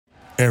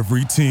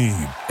Every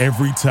team,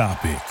 every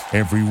topic,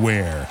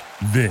 everywhere.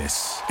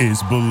 This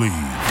is Believe.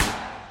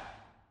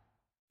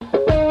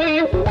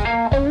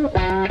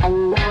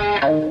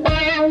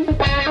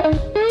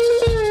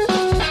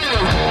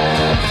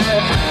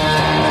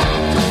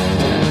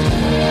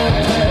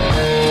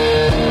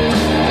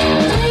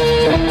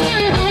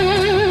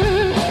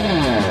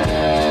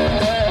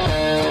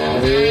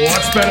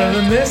 What's better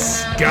than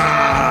this?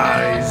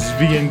 Guys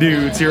being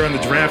dudes here on the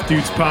Draft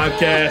Dudes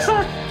podcast,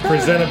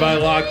 presented by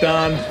Locked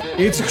On.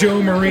 It's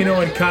Joe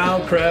Marino and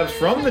Kyle Krabs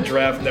from the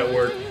Draft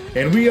Network,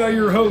 and we are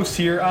your hosts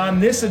here on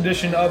this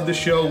edition of the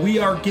show. We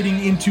are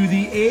getting into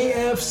the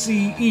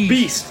AFC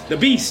East. The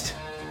Beast.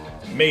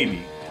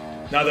 Maybe.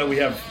 Now that we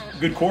have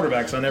good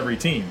quarterbacks on every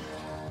team.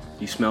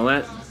 You smell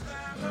that?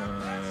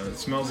 It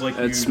smells like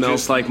It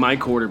smells like my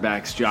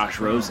quarterback's Josh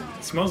Rosen.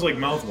 It smells like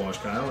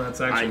mouthwash, Kyle. That's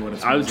actually what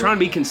it smells like. I was trying to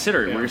be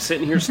considerate. Yeah. We're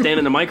sitting here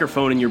standing the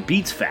microphone in your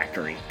Beats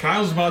factory.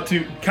 Kyle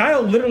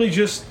literally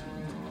just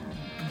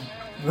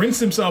rinsed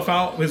himself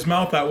out, his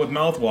mouth out with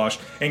mouthwash,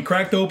 and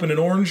cracked open an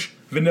orange,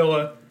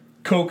 vanilla,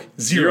 Coke,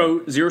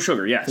 zero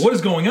sugar, yes. What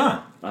is going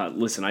on?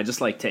 Listen, I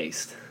just like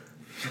taste.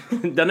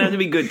 Doesn't have to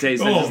be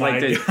taste. I Oh just like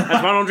taste.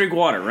 That's why I don't drink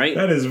water, right?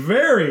 That is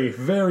very,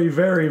 very,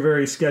 very,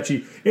 very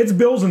sketchy. It's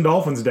Bills and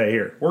Dolphins day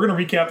here. We're going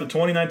to recap the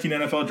 2019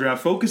 NFL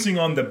Draft, focusing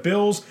on the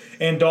Bills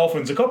and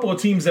Dolphins, a couple of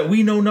teams that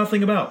we know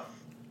nothing about.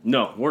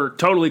 No, we're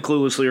totally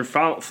clueless. We're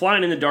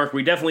flying in the dark.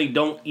 We definitely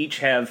don't each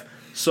have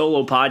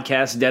solo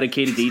podcasts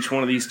dedicated to each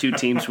one of these two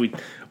teams.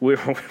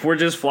 We're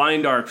just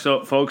flying dark,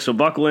 so folks. So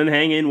buckle in,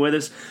 hang in with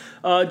us.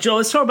 Joe,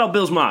 let's talk about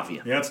Bills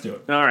Mafia. Yeah, let's do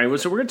it. All right,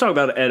 so we're going to talk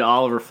about Ed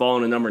Oliver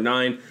falling to number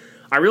 9.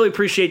 I really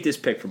appreciate this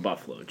pick for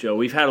Buffalo, Joe.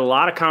 We've had a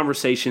lot of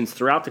conversations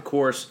throughout the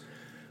course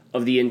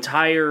of the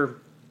entire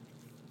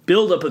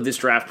buildup of this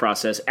draft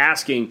process,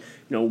 asking,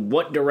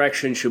 what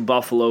direction should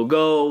Buffalo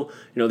go?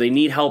 They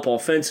need help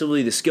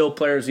offensively, the skill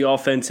players, the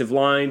offensive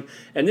line,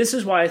 and this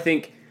is why I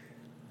think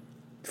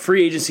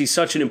free agency is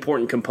such an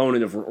important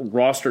component of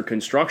roster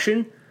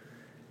construction.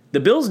 The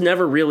Bills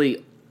never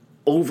really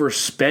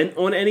overspent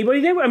on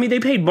anybody. They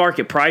paid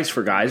market price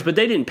for guys, but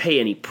they didn't pay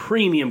any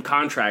premium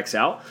contracts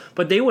out.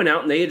 But they went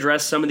out and they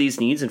addressed some of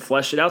these needs and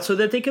fleshed it out so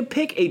that they could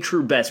pick a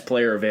true best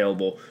player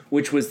available,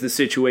 which was the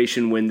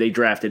situation when they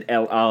drafted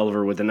Ed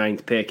Oliver with the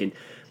 9th pick. And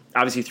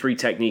obviously 3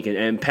 technique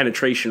and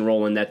penetration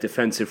role in that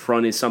defensive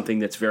front is something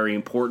that's very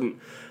important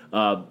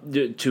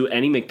to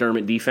any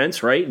McDermott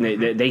defense, right?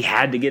 And they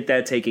had to get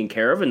that taken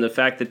care of. And the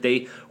fact that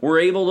they were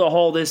able to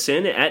haul this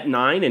in at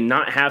 9 and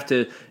not have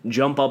to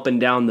jump up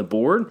and down the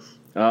board,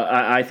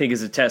 I think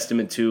is a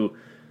testament to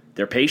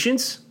their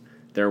patience,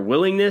 their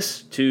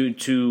willingness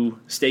to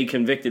stay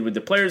convicted with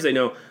the players. They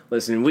know,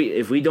 listen,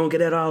 if we don't get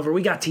Ed Oliver,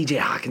 we got TJ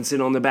Hawkinson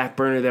on the back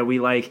burner that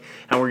we like,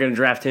 and we're going to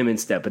draft him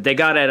instead. But they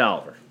got Ed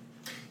Oliver.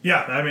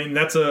 Yeah,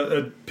 that's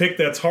a pick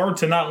that's hard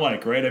to not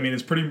like, right?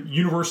 It's pretty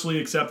universally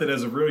accepted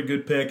as a really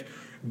good pick.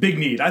 Big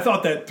need. I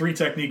thought that 3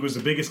 technique was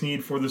the biggest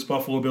need for this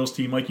Buffalo Bills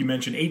team. Like you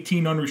mentioned,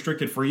 18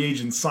 unrestricted free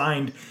agents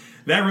signed.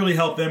 That really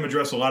helped them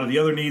address a lot of the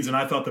other needs, and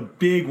I thought the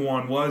big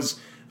one was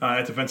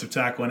at defensive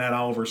tackle, and Ed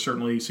Oliver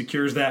certainly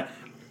secures that.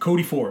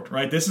 Cody Ford,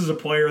 right? This is a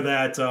player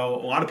that a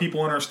lot of people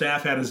on our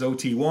staff had as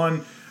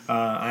OT1.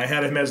 I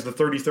had him as the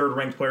 33rd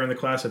ranked player in the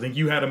class. I think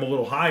you had him a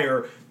little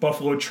higher.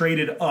 Buffalo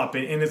traded up.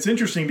 And it's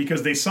interesting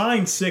because they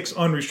signed 6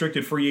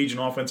 unrestricted free agent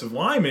offensive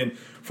linemen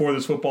for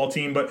this football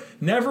team, but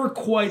never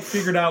quite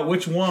figured out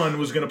which one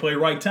was going to play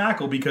right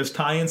tackle because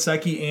Ty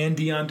Nsekhe and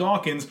Deion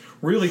Dawkins,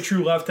 really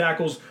true left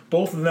tackles,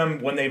 both of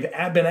them, when they've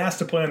been asked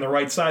to play on the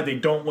right side, they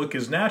don't look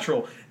as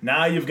natural.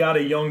 Now you've got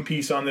a young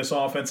piece on this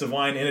offensive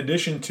line, in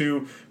addition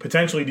to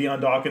potentially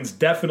Deion Dawkins,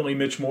 definitely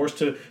Mitch Morse,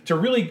 to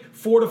really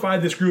fortify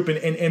this group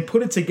and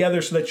put it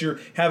together so that you're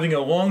having a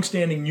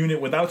long-standing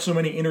unit without so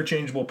many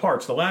interchangeable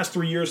parts. The last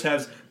 3 years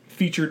has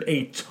featured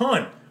a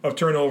ton of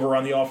turnover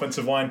on the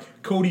offensive line.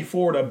 Cody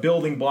Ford, a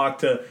building block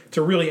to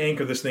really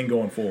anchor this thing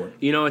going forward.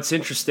 It's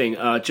interesting.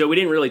 Joe, we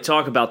didn't really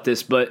talk about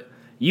this, but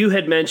you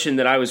had mentioned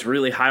that I was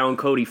really high on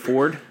Cody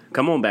Ford.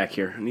 Come on back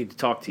here. I need to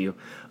talk to you.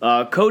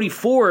 Cody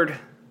Ford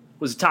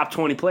was a top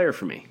 20 player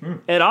for me.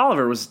 Ed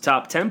Oliver was a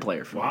top 10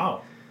 player for me.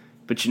 Wow.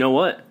 But you know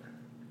what?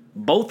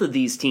 Both of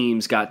these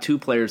teams got 2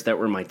 players that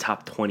were in my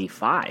top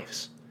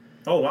 25s.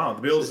 Oh, wow.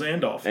 The Bills and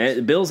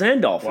Dolphins. Bills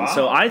and Dolphins. Wow.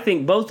 So I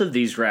think both of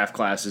these draft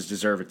classes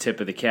deserve a tip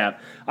of the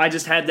cap. I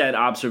just had that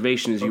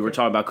observation as you were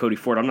talking about Cody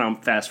Ford. I'm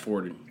not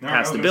fast-forwarding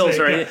past the Bills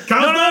or anything.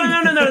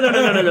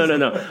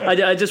 No.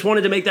 I just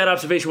wanted to make that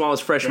observation while it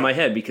was fresh in my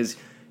head because,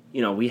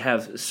 we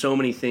have so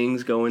many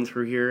things going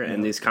through here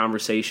and these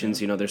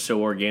conversations, they're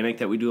so organic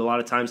that we do a lot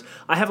of times.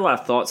 I have a lot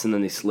of thoughts and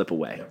then they slip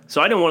away. Yeah.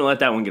 So I don't want to let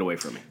that one get away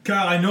from me.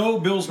 Kyle, I know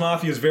Bills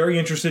Mafia is very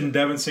interested in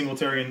Devin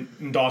Singletary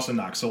and Dawson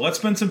Knox. So let's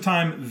spend some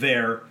time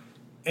there.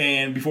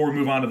 And before we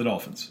move on to the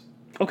Dolphins.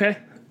 Okay.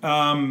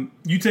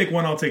 You take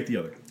one, I'll take the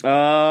other.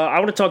 I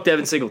want to talk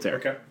Devin Singletary.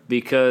 Okay.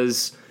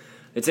 Because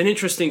it's an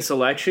interesting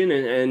selection,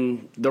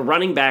 and the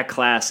running back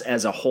class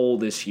as a whole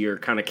this year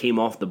kind of came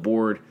off the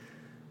board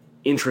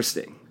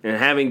interesting. And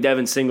having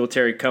Devin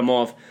Singletary come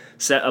off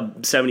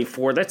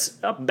 74, that's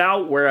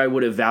about where I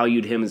would have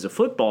valued him as a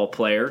football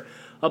player.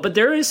 But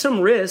there is some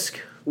risk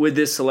with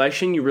this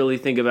selection. You really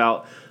think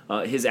about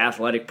his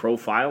athletic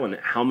profile and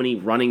how many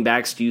running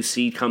backs do you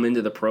see come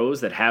into the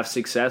pros that have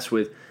success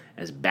with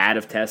as bad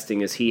of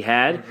testing as he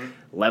had. Mm-hmm.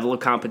 Level of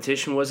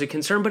competition was a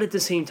concern, but at the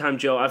same time,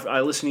 Joe,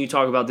 I listened to you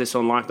talk about this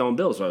on Locked On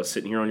Bills. I was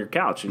sitting here on your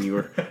couch and you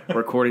were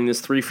recording this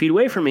 3 feet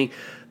away from me.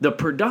 The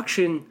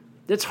production,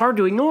 that's hard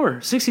to ignore.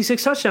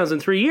 66 touchdowns in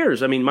 3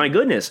 years. I mean, my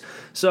goodness.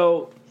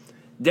 So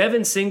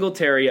Devin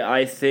Singletary,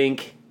 I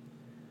think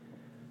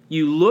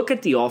you look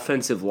at the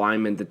offensive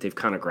linemen that they've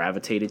kind of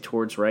gravitated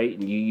towards, right?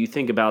 And you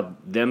think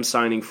about them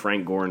signing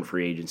Frank Gore in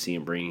free agency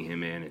and bringing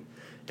him in,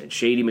 and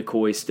Shady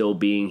McCoy still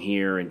being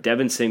here, and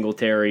Devin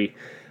Singletary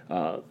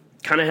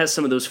kind of has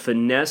some of those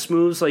finesse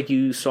moves like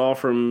you saw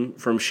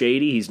from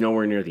Shady. He's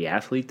nowhere near the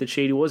athlete that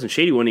Shady was, and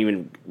Shady wasn't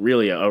even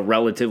really a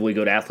relatively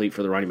good athlete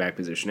for the running back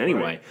position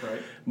anyway.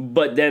 Right.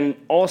 But then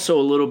also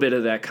a little bit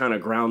of that kind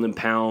of ground and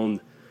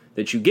pound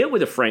that you get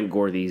with a Frank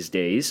Gore these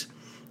days.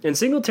 And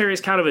Singletary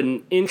is kind of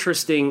an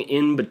interesting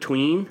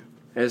in-between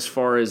as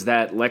far as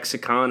that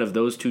lexicon of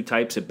those two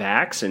types of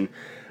backs. And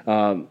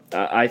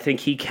I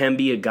think he can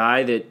be a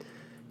guy that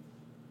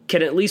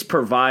can at least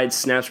provide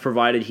snaps,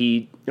 provided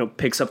he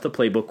picks up the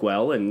playbook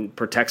well and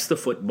protects the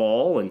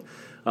football, and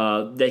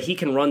that he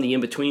can run the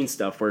in-between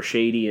stuff where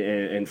Shady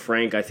and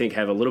Frank, I think,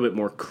 have a little bit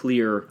more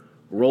clear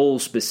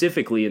roles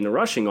specifically in the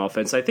rushing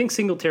offense. I think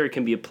Singletary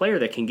can be a player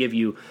that can give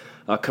you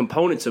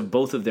components of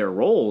both of their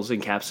roles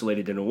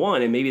encapsulated into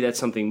one, and maybe that's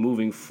something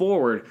moving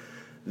forward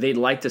they'd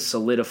like to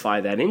solidify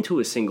that into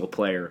a single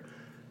player.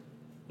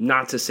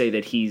 Not to say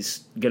that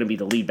he's going to be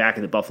the lead back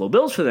of the Buffalo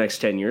Bills for the next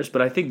 10 years,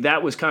 but I think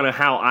that was kind of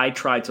how I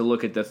tried to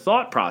look at the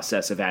thought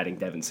process of adding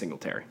Devin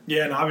Singletary.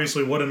 Yeah, and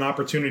obviously what an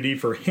opportunity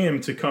for him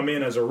to come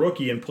in as a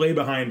rookie and play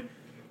behind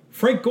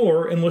Frank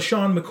Gore and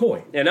LaShawn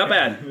McCoy. Yeah, not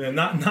bad.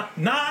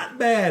 Not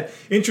bad.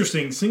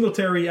 Interesting.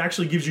 Singletary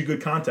actually gives you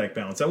good contact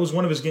balance. That was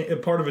one of his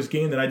part of his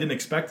game that I didn't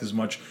expect as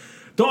much.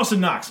 Dawson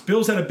Knox.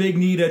 Bills had a big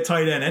need at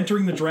tight end,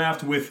 entering the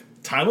draft with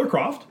Tyler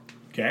Kroft,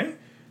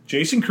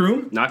 Jason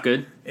Kroon. Not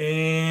good.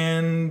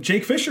 And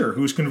Jake Fisher,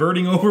 who's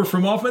converting over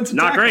from offensive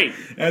tackle. Not great.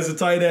 As a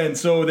tight end.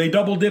 So they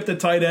double-dipped at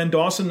tight end.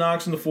 Dawson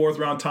Knox in the 4th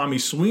round, Tommy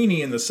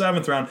Sweeney in the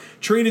 7th round.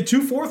 Traded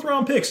 2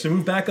 4th-round picks to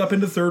move back up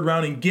into 3rd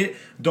round and get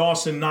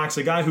Dawson Knox,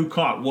 a guy who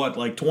caught,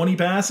 20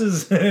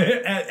 passes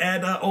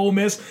at Ole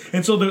Miss.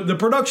 And so the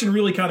production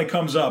really kind of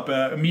comes up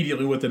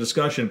immediately with the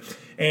discussion.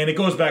 And it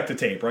goes back to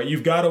tape, right?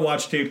 You've got to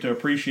watch tape to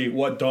appreciate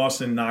what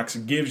Dawson Knox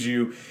gives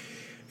you.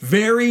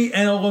 Very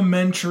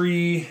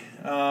elementary...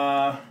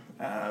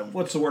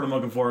 what's the word I'm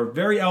looking for?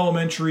 Very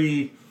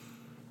elementary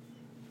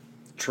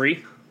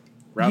tree.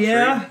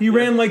 Route he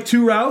ran like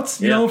 2 routes,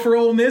 for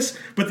Ole Miss.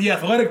 But the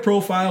athletic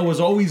profile was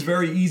always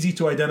very easy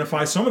to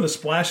identify. Some of the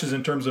splashes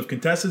in terms of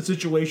contested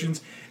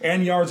situations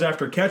and yards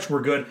after catch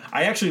were good.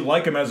 I actually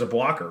like him as a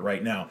blocker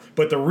right now.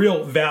 But the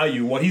real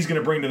value, what he's going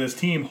to bring to this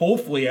team,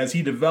 hopefully as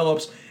he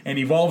develops and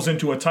evolves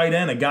into a tight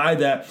end, a guy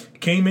that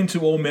came into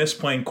Ole Miss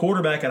playing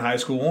quarterback at high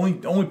school,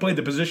 only played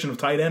the position of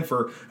tight end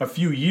for a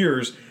few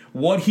years,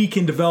 what he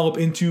can develop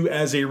into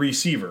as a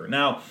receiver.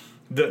 Now,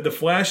 the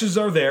flashes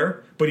are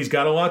there, but he's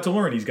got a lot to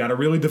learn. He's got to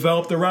really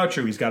develop the route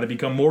tree. He's got to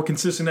become more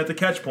consistent at the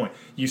catch point.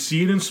 You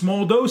see it in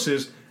small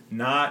doses,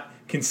 not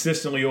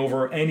consistently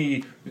over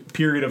any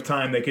period of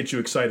time that gets you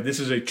excited. This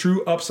is a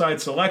true upside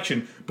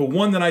selection, but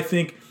one that I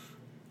think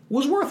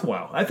was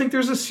worthwhile. I think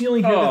there's a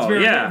ceiling here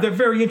that's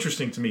very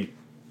interesting to me.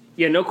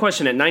 Yeah, no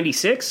question. At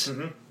 96,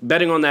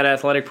 betting on that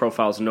athletic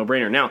profile is a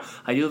no-brainer. Now,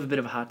 I do have a bit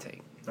of a hot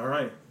take. All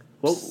right.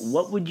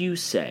 What would you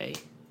say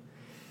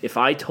if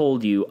I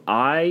told you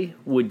I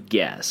would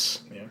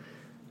guess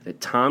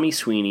that Tommy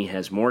Sweeney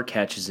has more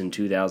catches in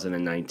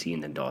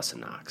 2019 than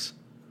Dawson Knox?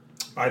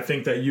 I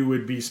think that you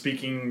would be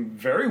speaking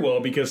very well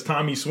because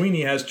Tommy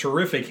Sweeney has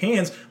terrific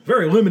hands,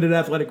 very limited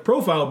athletic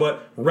profile,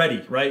 but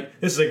ready, right?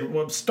 This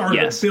is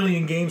started a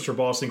billion games for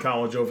Boston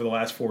College over the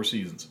last 4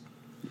 seasons.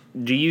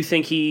 Do you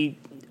think you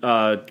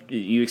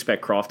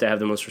expect Kroft to have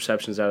the most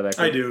receptions out of that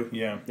group? I do,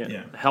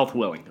 yeah. Health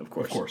willing, of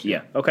course. Of course.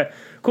 Yeah. Okay,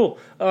 cool.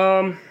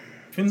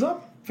 Fins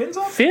up?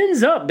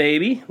 Fins up,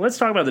 baby. Let's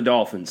talk about the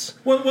Dolphins.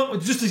 Well,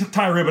 just to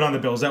tie a ribbon on the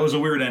Bills. That was a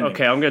weird ending.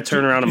 Okay, I'm going to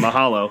turn around and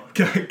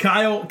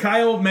mahalo.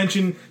 Kyle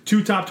mentioned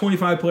 2 top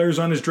 25 players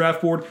on his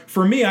draft board.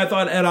 For me, I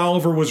thought Ed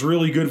Oliver was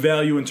really good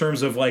value in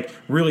terms of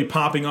really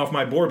popping off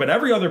my board. But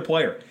every other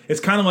player,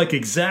 it's kind of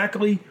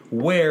exactly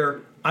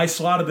where I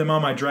slotted them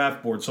on my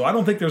draft board. So I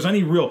don't think there's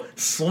any real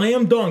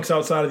slam dunks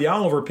outside of the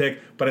Oliver pick,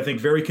 but I think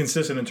very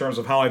consistent in terms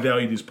of how I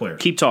value these players.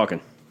 Keep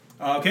talking.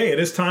 Okay, it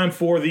is time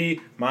for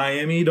the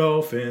Miami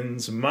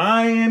Dolphins.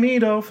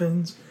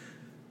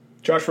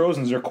 Josh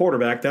Rosen's their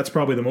quarterback. That's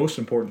probably the most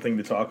important thing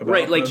to talk about.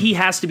 Right, he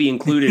has to be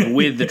included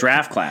with the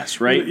draft class,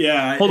 right?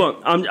 Yeah.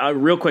 Hold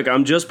on, real quick.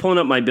 I'm just pulling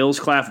up my Bills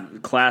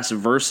class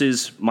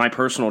versus my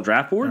personal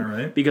draft board. All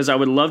right. Because I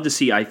would love to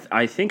see,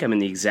 I think I'm in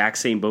the exact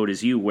same boat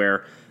as you,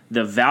 where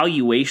the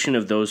valuation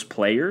of those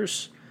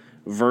players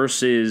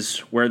versus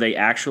where they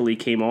actually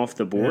came off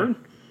the board.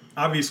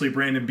 Obviously,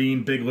 Brandon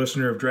Bean, big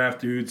listener of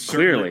Draft Dudes.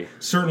 Clearly.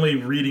 Certainly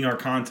reading our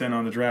content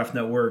on the Draft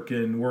Network,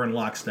 and we're in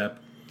lockstep.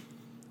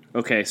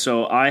 Okay,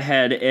 so I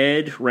had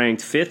Ed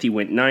ranked 5th. He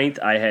went 9th.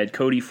 I had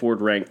Cody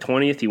Ford ranked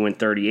 20th. He went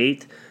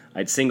 38th. I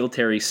had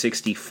Singletary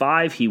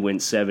 65. He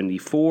went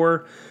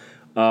 74.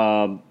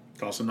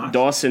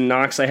 Dawson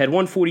Knox. I had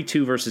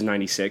 142 versus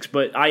 96,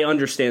 but I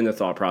understand the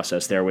thought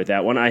process there with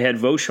that one. I had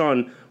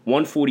Voshan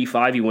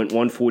 145. He went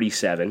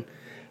 147.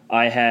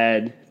 I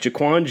had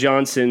Jaquan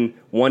Johnson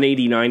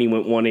 189. He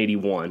went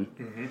 181.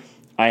 Mm-hmm.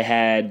 I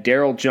had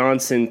Daryl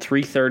Johnson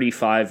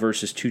 335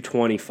 versus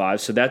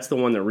 225. So that's the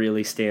one that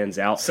really stands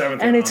out. It's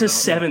a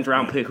 7th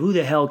round pick. Who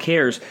the hell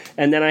cares?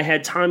 And then I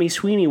had Tommy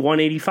Sweeney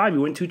 185. He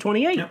went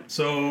 228. Yep.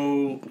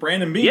 So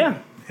Brandon Bean. Yeah.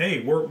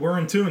 Hey, we're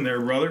in tune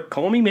there, brother.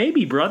 Call me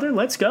maybe, brother.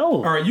 Let's go.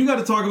 All right, you got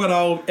to talk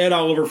about Ed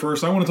Oliver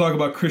first. I want to talk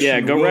about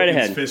Christian go Wilkins. right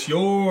ahead. Fist,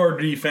 your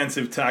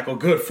defensive tackle,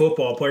 good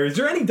football player. Is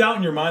there any doubt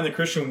in your mind that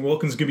Christian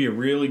Wilkins could be a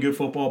really good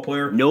football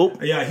player? Nope.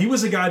 Yeah, he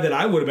was a guy that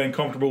I would have been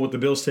comfortable with the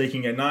Bills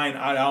taking at 9.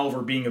 Ed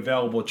Oliver being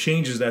available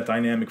changes that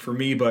dynamic for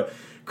me, but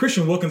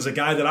Christian Wilkins, a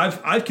guy that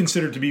I've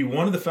considered to be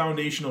one of the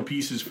foundational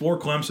pieces for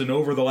Clemson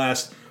over the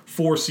last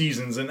 4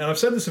 seasons. And I've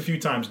said this a few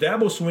times.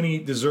 Dabo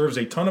Swinney deserves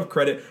a ton of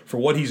credit for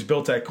what he's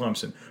built at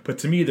Clemson. But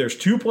to me, there's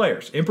 2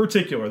 players in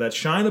particular that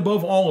shine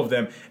above all of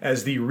them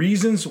as the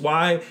reasons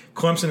why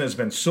Clemson has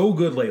been so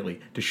good lately.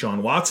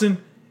 Deshaun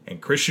Watson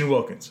and Christian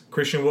Wilkins.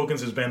 Christian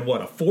Wilkins has been, a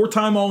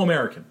 4-time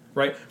All-American,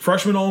 right?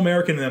 Freshman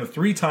All-American and then a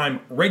 3-time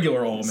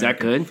regular All-American. Is that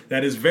good?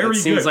 That is very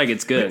good. Seems like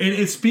it's good.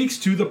 It speaks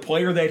to the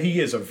player that he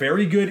is. A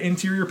very good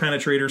interior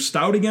penetrator,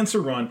 stout against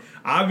a run,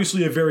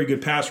 obviously a very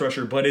good pass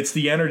rusher, but it's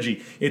the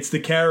energy, it's the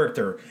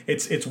character,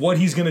 it's what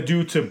he's going to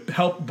do to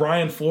help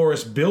Brian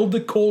Flores build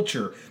the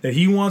culture that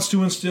he wants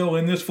to instill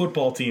in this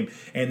football team.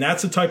 And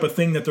that's the type of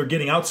thing that they're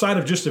getting outside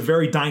of just a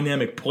very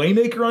dynamic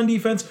playmaker on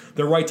defense,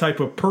 the right type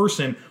of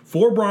person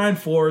for Brian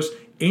Flores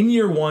in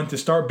year 1 to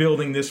start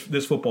building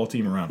this football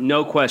team around.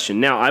 No question.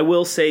 Now, I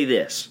will say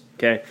this,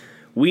 okay?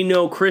 We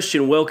know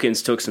Christian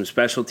Wilkins took some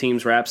special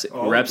teams reps at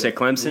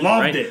Clemson.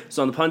 Loved it.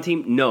 So on the punt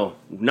team, no.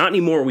 Not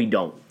anymore, we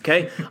don't,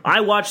 okay? I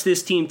watched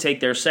this team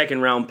take their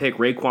 2nd-round pick,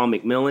 Raekwon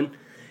McMillan,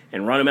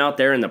 and run him out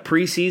there in the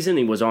preseason.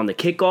 He was on the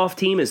kickoff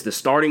team as the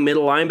starting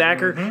middle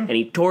linebacker, and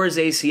he tore his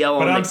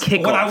ACL on the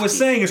kickoff What I was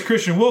saying is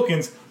Christian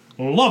Wilkins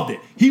loved it.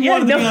 He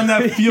wanted to be on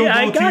that field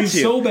goal team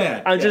so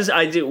bad.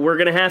 We're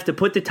going to have to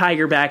put the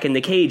tiger back in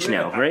the cage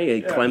now,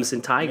 right?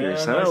 Clemson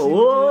Tigers. Yeah,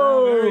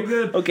 Whoa. very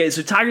good. Okay,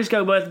 so Tigers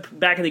got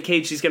back in the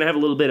cage. He's going to have a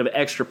little bit of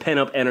extra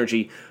pent-up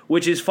energy,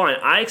 which is fine.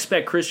 I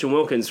expect Christian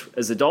Wilkins,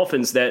 as the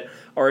Dolphins, that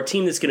are a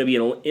team that's going to be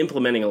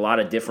implementing a lot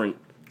of different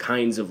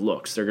kinds of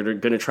looks. They're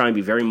going to try and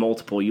be very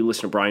multiple. You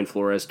listen to Brian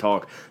Flores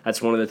talk.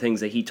 That's one of the things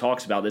that he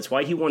talks about. That's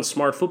why he wants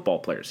smart football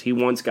players. He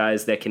wants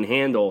guys that can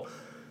handle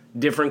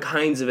different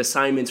kinds of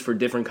assignments for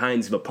different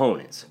kinds of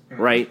opponents,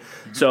 right?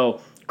 Mm-hmm. So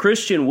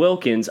Christian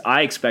Wilkins,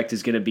 I expect,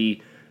 is going to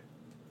be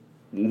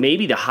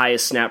maybe the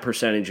highest snap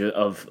percentage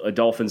of a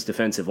Dolphins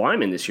defensive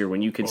lineman this year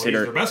when you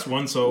consider... he's the best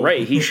one, so...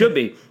 Right, he should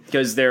be,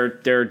 because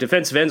their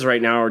defensive ends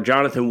right now are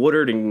Jonathan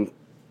Woodard and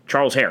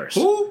Charles Harris.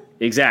 Who?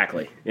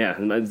 Exactly, yeah.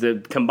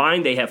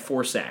 Combined, they have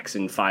 4 sacks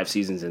in 5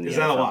 seasons in the NFL. Is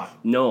that a lot?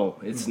 No,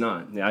 it's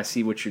not. I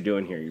see what you're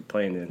doing here. You're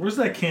playing in... Where's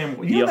that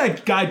Cam? You know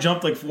that guy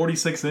jumped like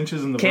 46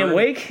 inches in the Cam vert?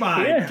 Wake?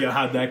 My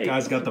God, that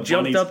guy's got the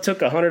jumped bunnies. up,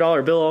 took a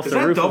 $100 bill off the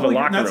roof of a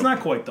locker room. That's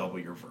not quite double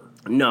your vert.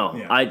 No,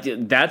 Yeah.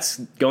 That's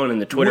going in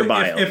the Twitter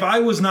bio. If I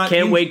was not...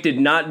 Cam Wake did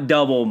not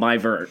double my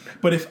vert.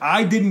 But if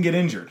I didn't get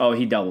injured... Oh,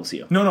 he doubles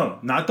you. No,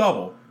 not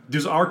double.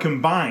 Does our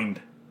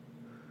combined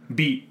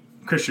beat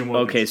Christian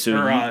Wilkins? Okay,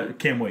 so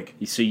Cam Wake.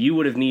 So you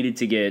would have needed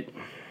to get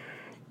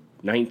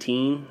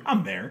 19?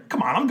 I'm there.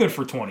 Come on, I'm good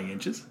for 20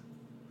 inches.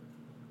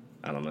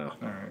 I don't know.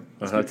 All right.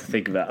 I'll have to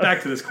think about it.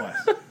 Back to this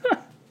class.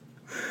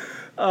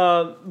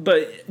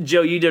 But,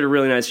 Joe, you did a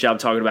really nice job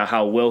talking about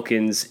how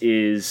Wilkins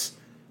is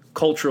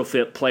cultural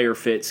fit, player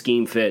fit,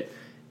 scheme fit,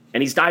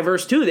 and he's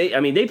diverse, too.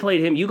 They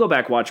played him. You go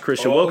back watch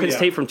Christian Wilkins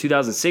tape from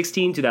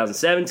 2016,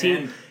 2017.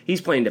 And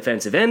he's playing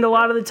defensive end a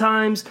lot of the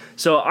times.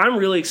 So I'm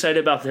really excited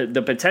about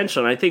the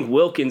potential, and I think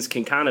Wilkins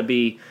can kind of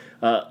be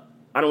I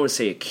don't want to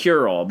say a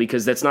cure-all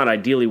because that's not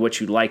ideally what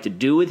you'd like to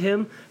do with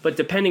him, but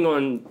depending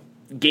on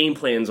game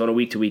plans on a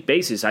week-to-week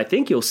basis, I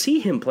think you'll see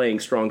him playing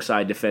strong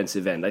side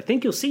defensive end. I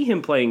think you'll see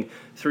him playing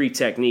 3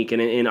 technique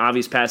and in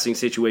obvious passing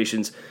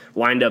situations,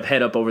 lined up,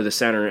 head up over the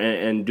center,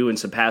 and doing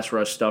some pass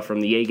rush stuff from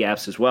the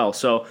A-gaps as well.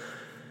 So,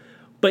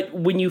 but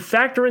when you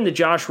factor in the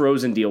Josh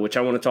Rosen deal, which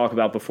I want to talk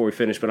about before we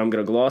finish, but I'm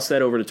going to gloss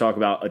that over to talk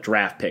about a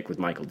draft pick with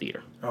Michael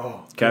Dieter.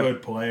 Oh,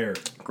 good player.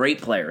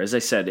 Great player. As I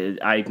said,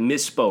 I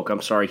misspoke.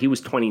 I'm sorry. He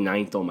was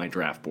 29th on my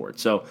draft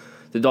board. So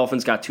the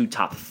Dolphins got 2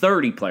 top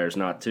 30 players,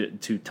 not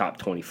 2 top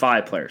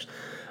 25 players.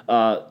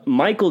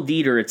 Michael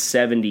Dieter at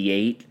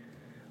 78,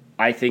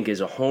 I think,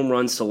 is a home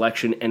run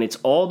selection, and it's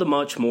all the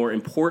much more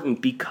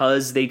important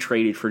because they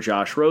traded for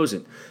Josh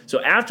Rosen.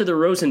 So after the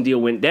Rosen deal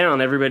went down,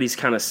 everybody's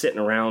kind of sitting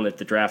around at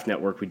the Draft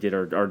Network. We did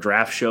our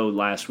draft show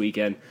last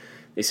weekend.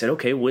 They said,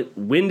 okay,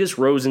 when does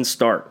Rosen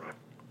start?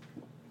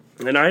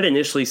 And I had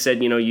initially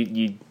said,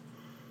 you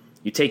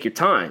take your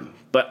time.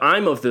 But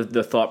I'm of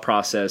the thought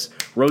process,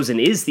 Rosen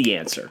is the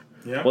answer.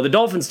 Yeah. Well, the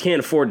Dolphins can't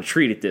afford to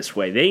treat it this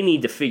way. They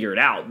need to figure it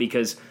out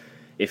because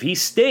if he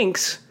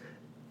stinks,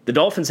 the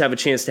Dolphins have a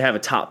chance to have a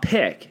top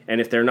pick. And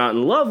if they're not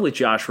in love with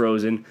Josh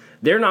Rosen,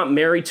 they're not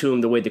married to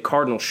him the way the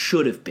Cardinals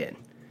should have been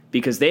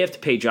because they have to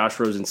pay Josh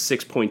Rosen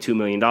 $6.2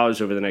 million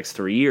over the next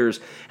 3 years,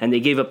 and they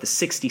gave up the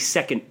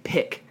 62nd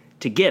pick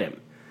to get him.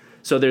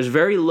 So there's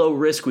very low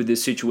risk with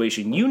this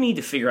situation. You need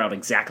to figure out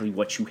exactly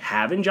what you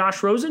have in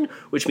Josh Rosen,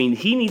 which means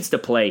he needs to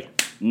play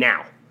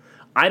now.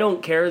 I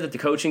don't care that the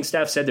coaching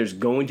staff said there's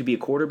going to be a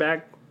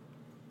quarterback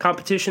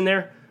competition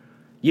there.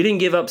 You didn't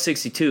give up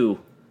 62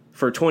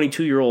 for a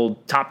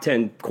 22-year-old top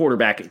 10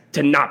 quarterback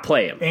to not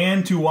play him.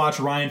 And to watch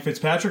Ryan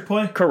Fitzpatrick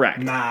play? Correct.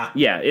 Nah.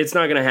 Yeah, it's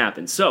not going to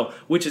happen. So,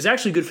 which is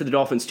actually good for the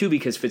Dolphins, too,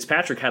 because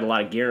Fitzpatrick had a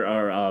lot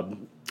of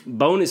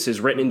bonuses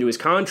written into his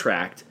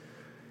contract.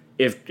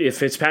 If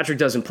Fitzpatrick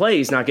doesn't play,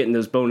 he's not getting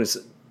those bonus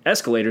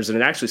escalators, and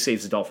it actually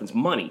saves the Dolphins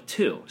money,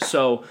 too.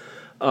 So,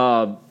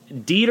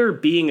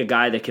 Dieter being a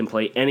guy that can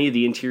play any of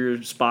the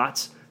interior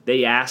spots,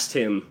 they asked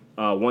him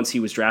once he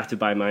was drafted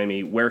by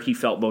Miami where he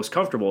felt most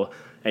comfortable,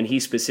 and he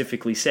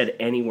specifically said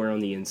anywhere on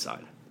the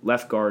inside.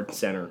 Left guard,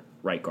 center,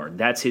 right guard.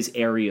 That's his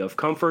area of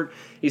comfort.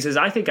 He says,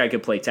 I think I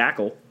could play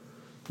tackle,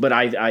 but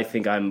I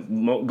think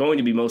I'm going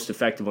to be most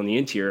effective on the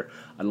interior.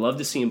 I'd love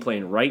to see him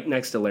playing right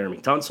next to Laramie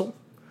Tunsil.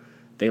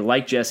 They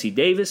like Jesse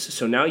Davis,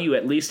 so now you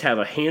at least have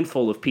a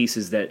handful of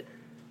pieces that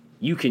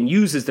you can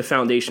use as the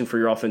foundation for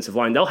your offensive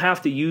line. They'll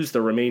have to use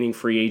the remaining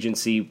free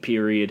agency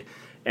period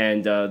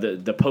and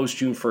the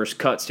post-June 1st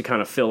cuts to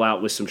kind of fill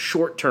out with some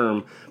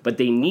short-term, but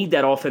they need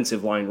that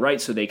offensive line right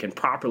so they can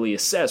properly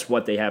assess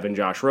what they have in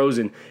Josh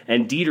Rosen,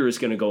 and Dieter is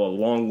going to go a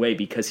long way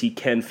because he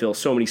can fill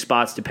so many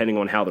spots depending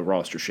on how the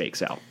roster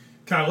shakes out.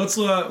 Kyle, let's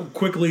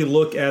quickly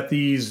look at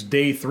these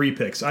day 3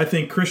 picks. I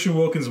think Christian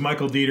Wilkins,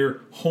 Michael Dieter,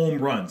 home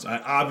runs.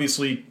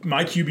 Obviously,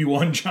 my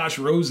QB1, Josh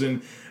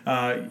Rosen,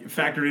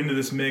 factored into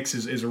this mix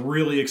is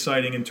really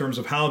exciting in terms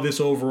of how this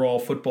overall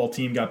football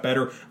team got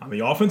better on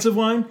the offensive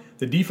line,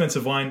 the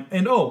defensive line,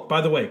 and, by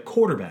the way,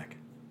 quarterback.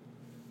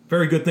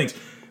 Very good things.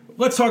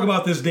 Let's talk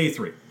about this day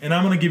 3, and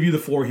I'm going to give you the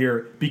floor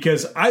here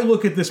because I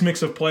look at this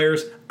mix of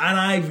players, and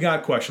I've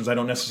got questions. I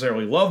don't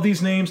necessarily love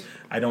these names.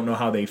 I don't know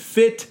how they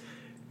fit.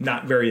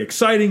 Not very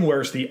exciting.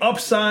 Where's the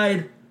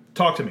upside?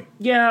 Talk to me.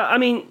 Yeah, I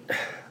mean,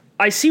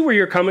 I see where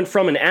you're coming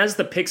from, and as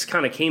the picks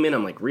kind of came in,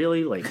 I'm like,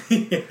 really? Like,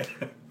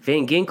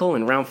 Van Ginkel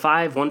in round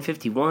 5,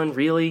 151,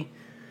 really?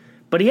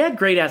 But he had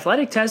great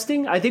athletic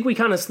testing. I think we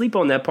kind of sleep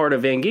on that part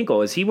of Van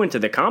Ginkel. As he went to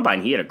the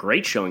Combine, he had a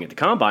great showing at the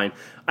Combine.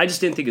 I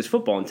just didn't think his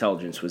football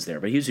intelligence was there.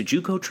 But he was a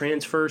JUCO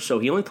transfer, so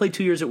he only played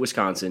 2 years at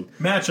Wisconsin.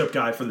 Matchup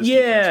guy for this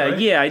defense,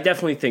 right? Yeah, I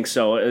definitely think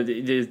so.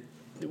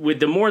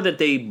 With the more that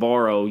they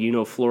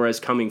borrow,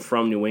 Flores coming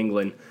from New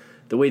England,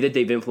 the way that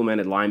they've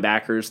implemented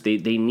linebackers,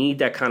 they need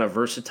that kind of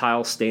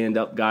versatile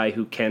stand-up guy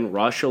who can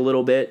rush a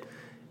little bit.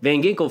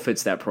 Van Ginkel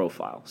fits that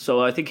profile.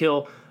 So I think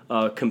he'll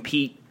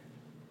compete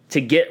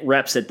to get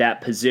reps at that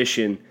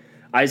position.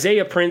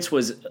 Isaiah Prince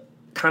was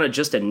kind of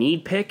just a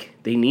need pick.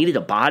 They needed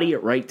a body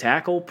at right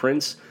tackle.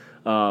 Prince,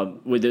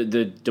 with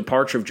the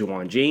departure of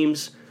Juwan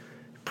James,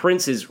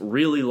 Prince is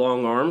really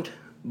long-armed,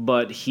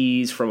 but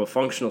he's, from a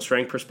functional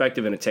strength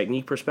perspective and a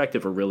technique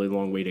perspective, a really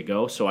long way to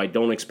go. So I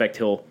don't expect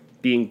he'll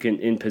be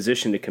in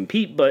position to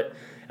compete, but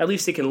at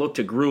least they can look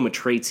to groom a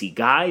traitsy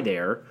guy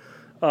there.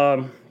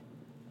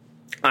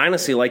 I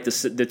honestly like the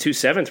 2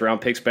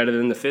 7th-round picks better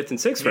than the 5th and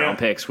 6th-round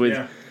picks.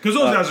 Because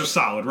those guys are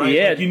solid, right?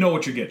 Yeah. Like, you know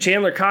what you're getting.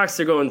 Chandler Cox,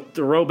 they're going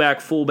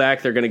throwback,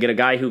 fullback. They're going to get a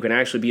guy who can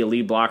actually be a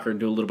lead blocker and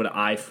do a little bit of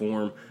eye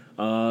form.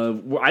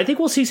 I think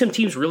we'll see some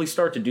teams really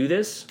start to do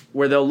this,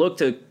 where they'll look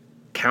to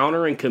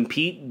counter and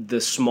compete the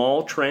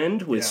small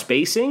trend with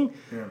spacing.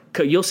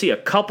 Yeah. You'll see a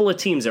couple of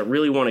teams that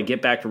really want to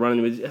get back to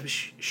running with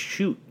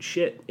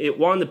shit. It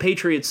won the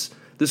Patriots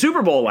the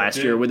Super Bowl last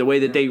year with the way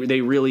that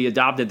they really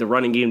adopted the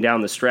running game down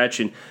the stretch.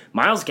 And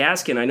Myles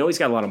Gaskin, I know he's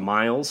got a lot of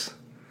miles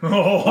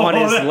on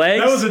his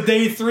legs. That was a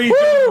day 3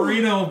 John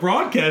Marino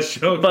broadcast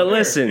show. But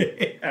listen,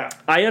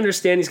 I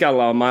understand he's got a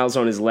lot of miles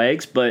on his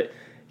legs, but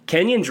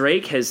Kenyon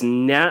Drake has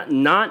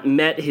not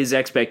met his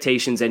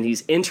expectations, and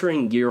he's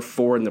entering year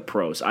 4 in the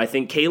pros. I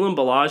think Kalen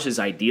Ballage is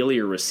ideally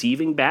a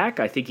receiving back.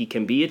 I think he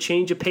can be a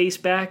change of pace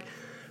back.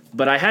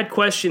 But I had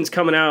questions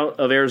coming out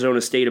of Arizona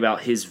State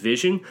about his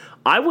vision.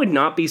 I would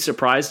not be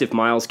surprised if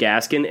Myles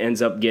Gaskin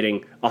ends up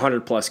getting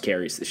 100-plus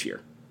carries this year.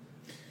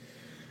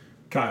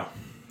 Kyle,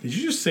 did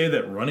you just say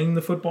that running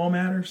the football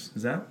matters?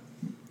 Is that?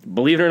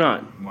 Believe it or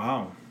not.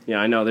 Wow. Yeah,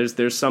 I know.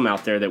 There's some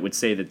out there that would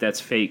say that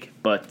that's fake,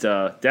 but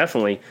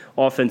definitely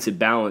offensive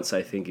balance,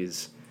 I think,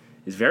 is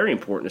very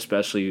important,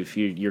 especially if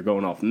you're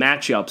going off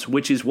matchups,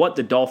 which is what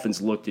the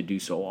Dolphins look to do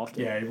so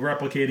often. Yeah,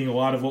 replicating a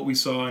lot of what we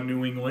saw in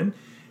New England,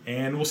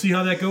 and we'll see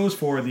how that goes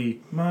for the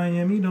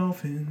Miami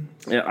Dolphins.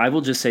 Yeah, I will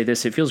just say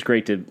this. It feels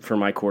great for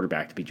my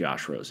quarterback to be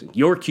Josh Rosen,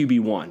 your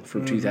QB1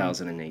 from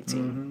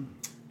 2018.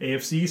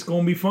 AFC is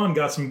going to be fun.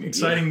 Got some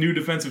exciting new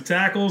defensive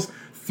tackles.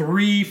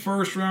 3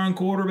 first-round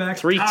quarterbacks.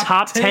 3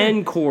 top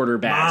 10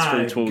 quarterbacks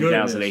My from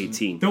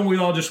 2018. Don't we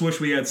all just wish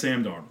we had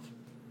Sam Darnold?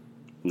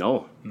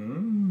 No.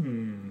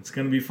 It's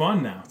going to be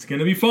fun now. It's going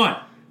to be fun.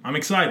 I'm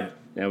excited.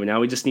 Now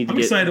we just need to I'm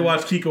excited to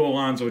watch Kiko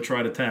Alonso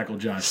try to tackle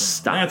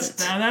Josh Allen.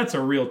 That's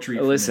a real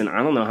treat. Listen,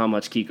 I don't know how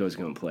much Kiko's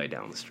going to play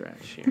down the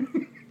stretch here.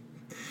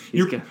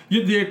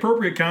 The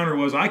appropriate counter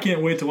was, I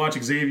can't wait to watch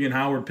Xavier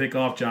Howard pick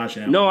off Josh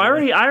Allen. No, I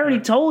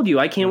already told you.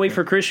 I can't wait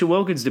for Christian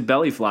Wilkins to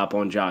belly flop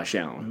on Josh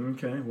Allen.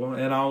 Okay, well,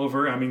 Ed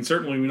Oliver, I mean,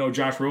 certainly we know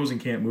Josh Rosen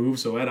can't move,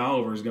 so Ed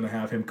Oliver is going to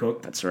have him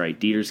cooked. That's right.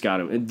 Dieter's got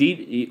him.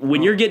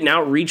 When you're getting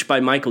outreached by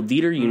Michael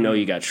Dieter, you know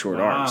you got short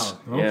arms.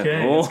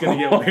 Okay, it's going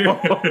to get weird.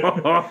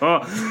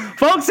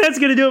 Folks, that's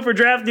going to do it for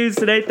Draft News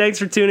today. Thanks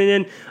for tuning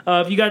in.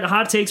 If you got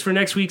hot takes for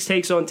next week's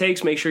Takes on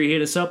Takes, make sure you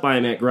hit us up. I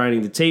am at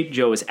Grinding the Tape.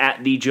 Joe is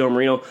at the Joe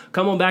Marino.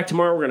 Come on back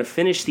tomorrow. We're going to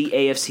finish the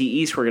AFC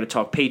East. We're going to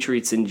talk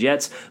Patriots and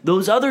Jets,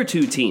 those other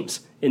 2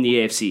 teams in the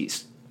AFC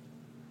East.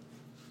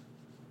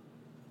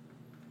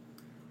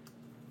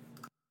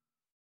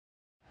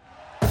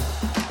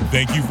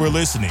 Thank you for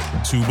listening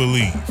to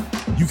Believe.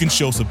 You can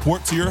show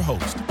support to your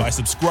host by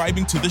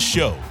subscribing to the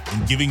show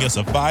and giving us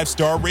a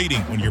 5-star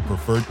rating on your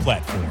preferred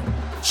platform.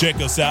 Check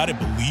us out at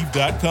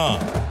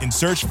Believe.com and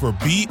search for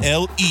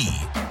BLEAV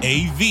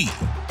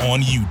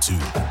on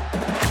YouTube.